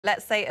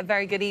Let's say a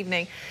very good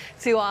evening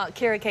to our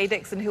Kira K.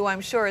 Dixon, who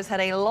I'm sure has had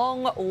a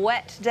long,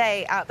 wet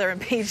day out there in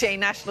PGA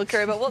National.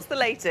 Kira, but what's the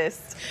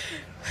latest?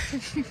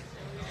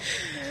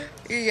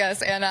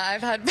 Yes, Anna,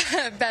 I've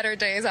had better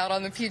days out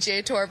on the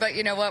PGA Tour, but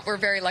you know what? We're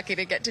very lucky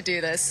to get to do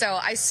this. So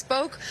I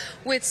spoke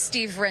with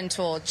Steve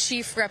Rintoul,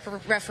 chief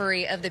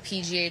referee of the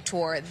PGA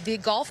Tour. The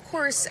golf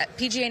course at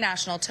PGA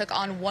National took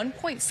on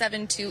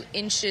 1.72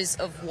 inches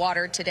of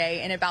water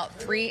today in about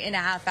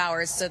 3.5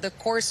 hours. So the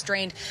course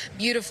drained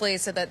beautifully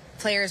so that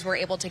players were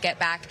able to get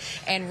back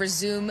and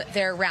resume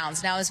their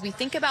rounds. Now, as we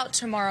think about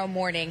tomorrow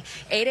morning,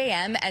 8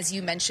 a.m., as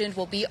you mentioned,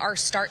 will be our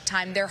start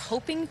time. They're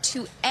hoping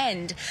to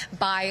end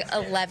by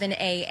 11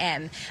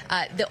 a.m.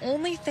 The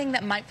only thing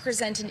that might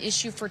present an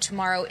issue for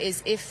tomorrow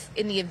is if,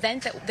 in the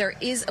event that there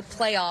is a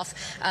playoff,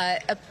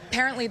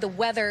 apparently the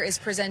weather is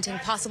presenting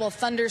possible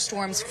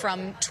thunderstorms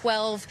from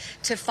 12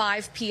 to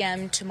 5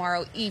 p.m.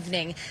 tomorrow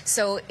evening.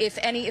 So if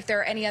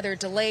there are any other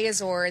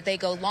delays or they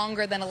go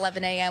longer than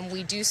 11 a.m.,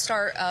 we do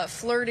start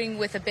flirting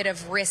with a bit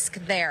of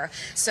risk there.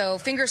 So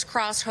fingers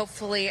crossed,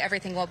 hopefully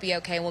everything will be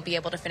okay and we'll be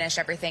able to finish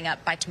everything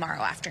up by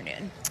tomorrow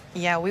afternoon.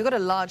 Yeah, we've got a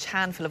large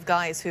handful of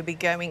guys who'll be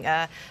going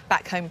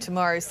back home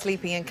tomorrow,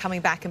 sleeping and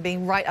coming back and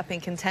being right up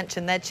in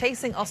contention. They're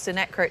chasing Austin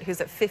Eckroat,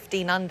 who's at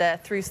 15 under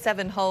through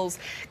 7 holes.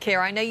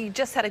 Kira, I know you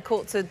just had a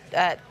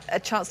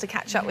chance to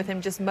catch up with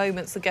him just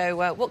moments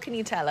ago. What can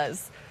you tell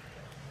us?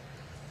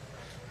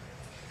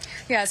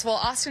 Yes, well,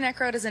 Austin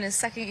Eckroat is in his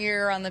second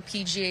year on the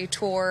PGA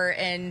Tour,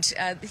 and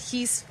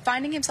he's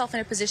finding himself in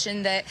a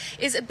position that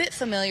is a bit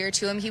familiar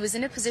to him. He was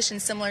in a position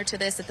similar to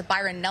this at the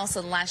Byron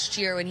Nelson last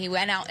year when he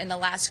went out in the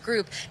last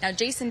group. Now,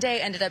 Jason Day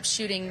ended up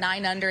shooting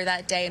 9 under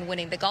that day and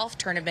winning the golf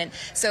tournament.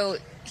 So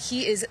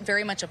he is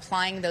very much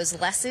applying those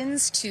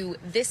lessons to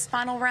this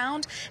final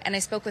round, and I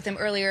spoke with him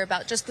earlier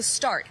about just the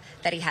start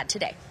that he had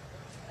today.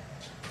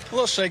 A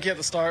little shaky at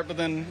the start, but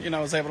then, I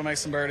was able to make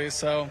some birdies,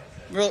 so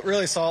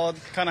really solid,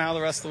 kind of how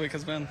the rest of the week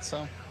has been.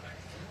 So,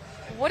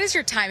 what has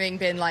your timing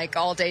been like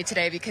all day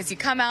today? Because you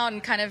come out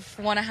and kind of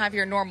want to have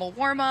your normal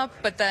warm-up,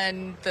 but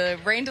then the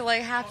rain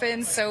delay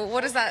happens. So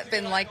what has that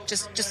been like,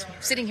 just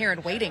sitting here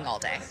and waiting all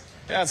day?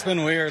 Yeah, it's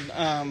been weird.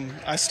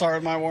 I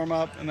started my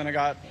warm-up, and then I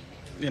got,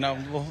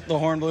 the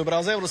horn blew, but I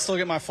was able to still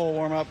get my full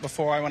warm-up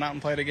before I went out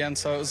and played again.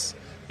 So it was,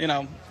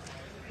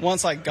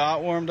 once I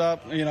got warmed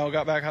up,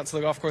 got back out to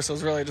the golf course, it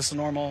was really just a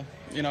normal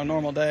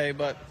day,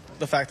 but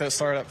the fact that it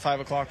started at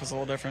 5 o'clock was a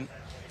little different.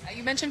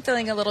 You mentioned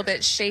feeling a little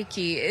bit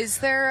shaky. Is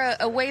there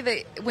a way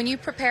that when you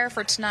prepare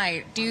for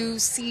tonight, do you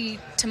see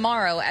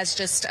tomorrow as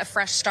just a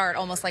fresh start,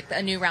 almost like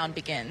a new round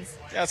begins?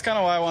 Yeah, that's kind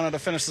of why I wanted to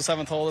finish the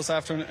 7th hole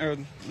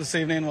this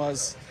evening.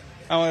 Was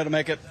I wanted to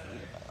make it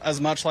as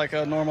much like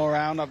a normal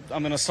round. I'm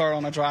going to start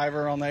on a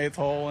driver on the 8th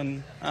hole,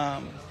 and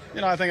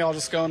I think I'll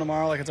just go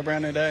tomorrow like it's a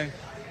brand new day.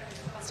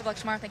 Best of luck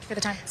tomorrow. Thank you for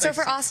the time. Thanks. So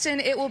for Austin,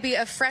 it will be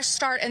a fresh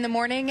start in the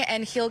morning,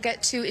 and he'll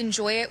get to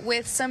enjoy it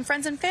with some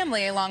friends and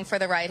family along for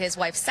the ride. His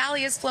wife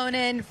Sally has flown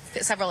in.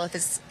 Several of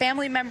his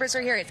family members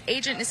are here. His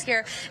agent is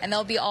here, and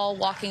they'll be all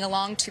walking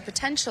along to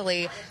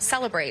potentially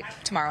celebrate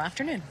tomorrow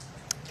afternoon.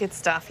 Good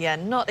stuff. Yeah,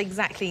 not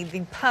exactly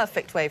the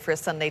perfect way for a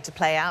Sunday to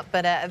play out,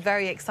 but a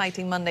very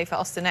exciting Monday for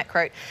Austin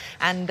Eckroat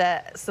and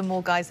some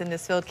more guys in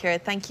this field. Kira,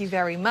 thank you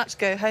very much.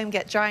 Go home,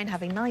 get dry, and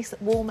have a nice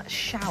warm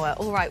shower.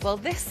 All right, well,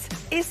 this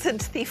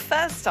isn't the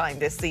first time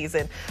this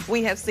season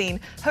we have seen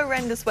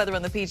horrendous weather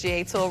on the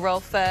PGA Tour.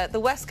 Rolf, the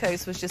West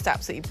Coast was just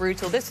absolutely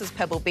brutal. This was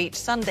Pebble Beach.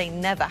 Sunday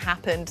never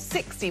happened.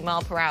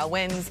 60-mile-per-hour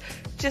winds.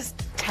 Just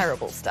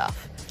terrible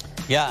stuff.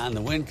 Yeah, and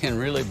the wind can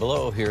really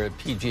blow here at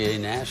PGA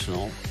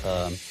National.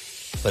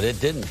 But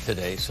it didn't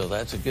today, so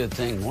that's a good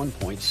thing.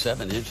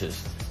 1.7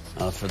 inches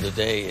for the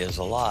day is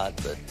a lot,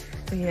 but...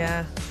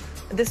 Yeah.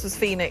 This was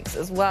Phoenix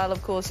as well,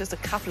 of course, just a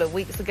couple of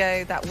weeks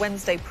ago. That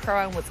Wednesday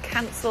Pro-Am was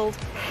cancelled.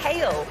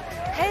 Hail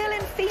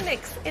in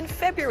Phoenix in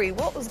February.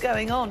 What was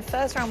going on?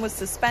 First round was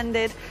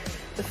suspended.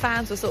 The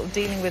fans were sort of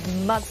dealing with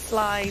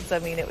mudslides. I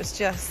mean, it was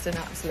just an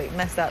absolute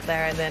mess out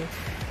there. And then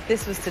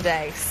this was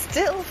today.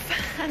 Still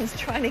fans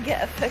trying to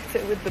get a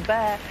photo with the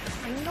bear.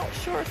 I'm not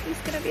sure if he's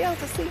going to be able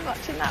to see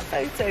much in that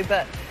photo,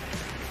 but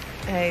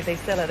hey, they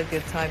still had a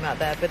good time out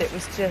there. But it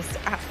was just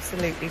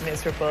absolutely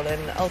miserable.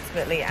 And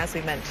ultimately, as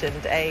we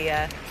mentioned,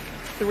 a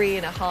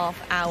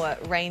 3.5-hour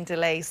rain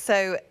delay.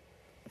 So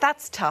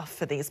that's tough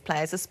for these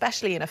players,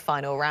 especially in a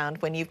final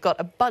round when you've got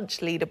a bunch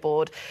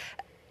leaderboard.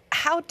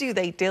 How do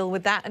they deal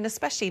with that? And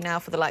especially now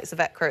for the likes of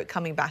Eckroat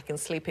coming back and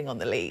sleeping on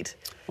the lead.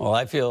 Well,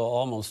 I feel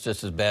almost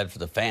just as bad for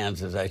the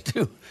fans as I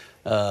do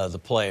the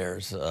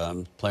players.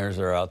 Players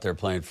are out there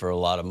playing for a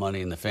lot of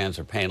money, and the fans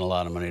are paying a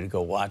lot of money to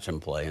go watch them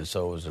play. And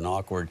so it was an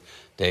awkward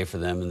day for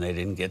them, and they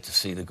didn't get to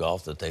see the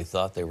golf that they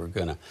thought they were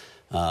going to.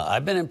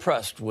 I've been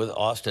impressed with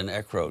Austin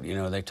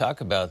Eckroat. They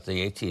talk about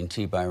the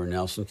AT&T Byron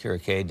Nelson,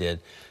 Kira K did,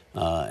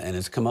 and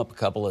it's come up a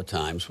couple of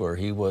times where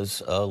he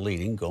was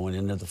leading going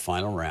into the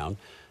final round.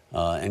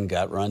 and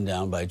got run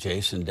down by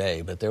Jason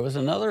Day. But there was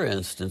another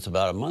instance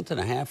about a month and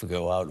a half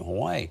ago out in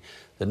Hawaii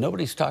that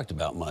nobody's talked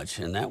about much,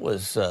 and that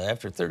was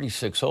after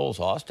 36 holes,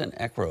 Austin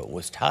Eckroat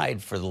was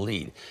tied for the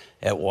lead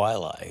at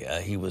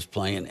Waialae. He was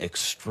playing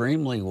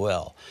extremely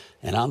well,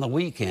 and on the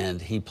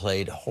weekend he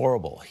played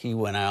horrible. He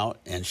went out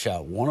and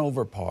shot 1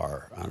 over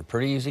par on a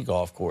pretty easy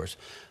golf course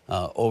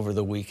over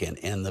the weekend,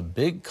 and the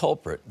big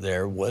culprit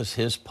there was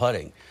his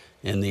putting.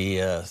 In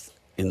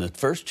the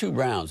first 2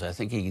 rounds, I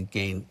think he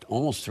gained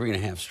almost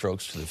 3.5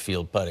 strokes to the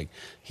field putting.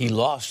 He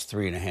lost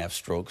 3.5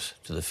 strokes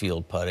to the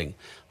field putting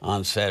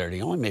on Saturday.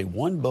 He only made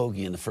 1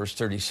 bogey in the first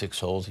 36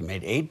 holes. He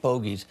made 8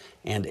 bogeys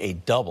and a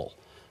double.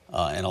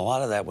 And a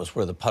lot of that was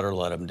where the putter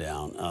let him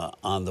down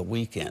on the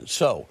weekend.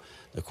 So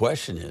the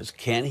question is,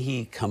 can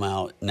he come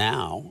out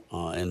now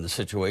in the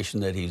situation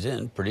that he's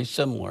in, pretty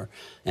similar,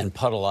 and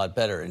putt a lot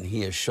better? And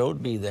he has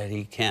showed me that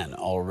he can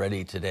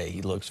already today.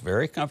 He looks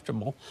very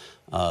comfortable,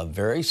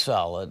 very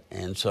solid.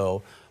 And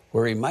so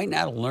where he might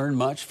not have learned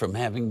much from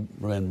having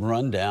been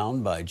run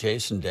down by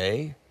Jason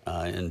Day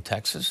in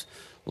Texas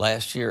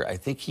last year, I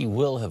think he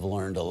will have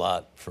learned a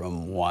lot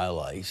from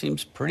Waialae. He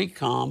seems pretty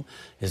calm.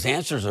 His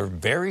answers are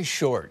very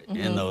short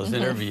in those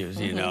interviews.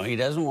 You know, he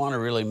doesn't want to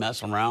really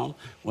mess around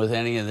with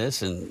any of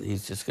this, and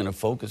he's just going to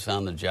focus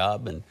on the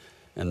job, and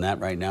that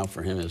right now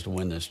for him is to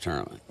win this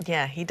tournament.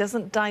 Yeah, he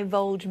doesn't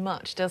divulge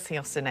much, does he,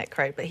 Austin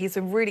Eckroat? But he's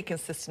been really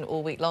consistent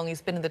all week long.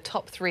 He's been in the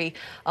top 3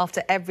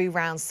 after every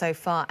round so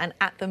far. And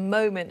at the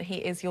moment, he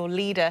is your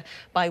leader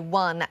by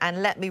 1.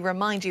 And let me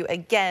remind you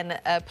again,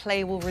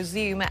 play will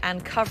resume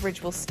and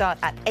coverage will start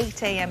at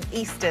 8 a.m.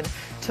 Eastern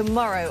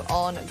tomorrow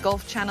on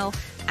Golf Channel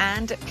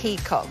and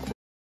Peacock.